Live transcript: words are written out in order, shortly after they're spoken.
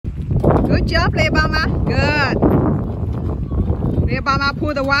Good job, Libama. Good. Libama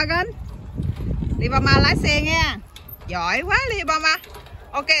pull the wagon. Libama lái xe nha. Giỏi quá Libama.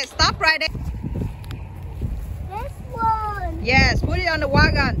 Okay, stop right there. This one. Yes, put it on the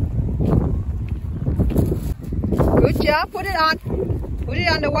wagon. Good job. Put it on. Put it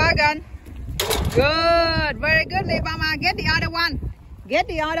on the wagon. Good. Very good, Libama. Get the other one. Get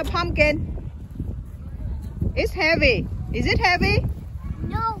the other pumpkin. It's heavy. Is it heavy?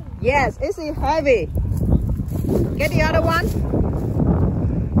 No. Yes, it's heavy. Get the other one.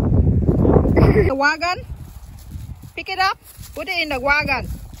 The wagon. Pick it up. Put it in the wagon.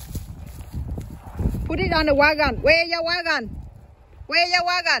 Put it on the wagon. Where your wagon? Where your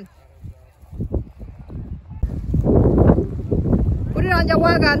wagon? Put it on your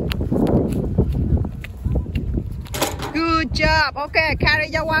wagon. Good job. Okay, carry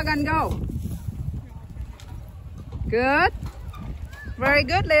your wagon. Go. Good. Very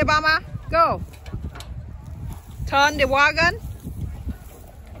good, Libama. Go. Turn the wagon.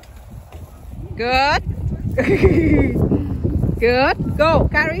 Good. Good. Go.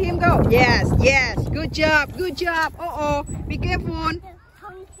 Carry him. Go. Yes. Yes. Good job. Good job. Uh-oh. Be careful.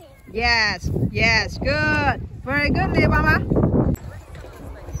 Yes. Yes. Good. Very good, Libama.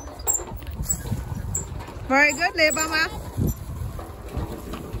 Very good, Libama.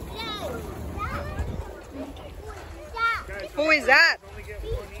 Who is that?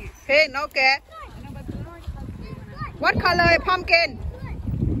 Pin, okay. What color pumpkin?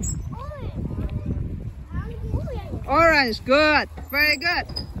 Orange, good. Very good.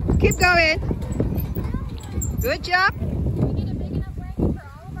 Keep going. Good job.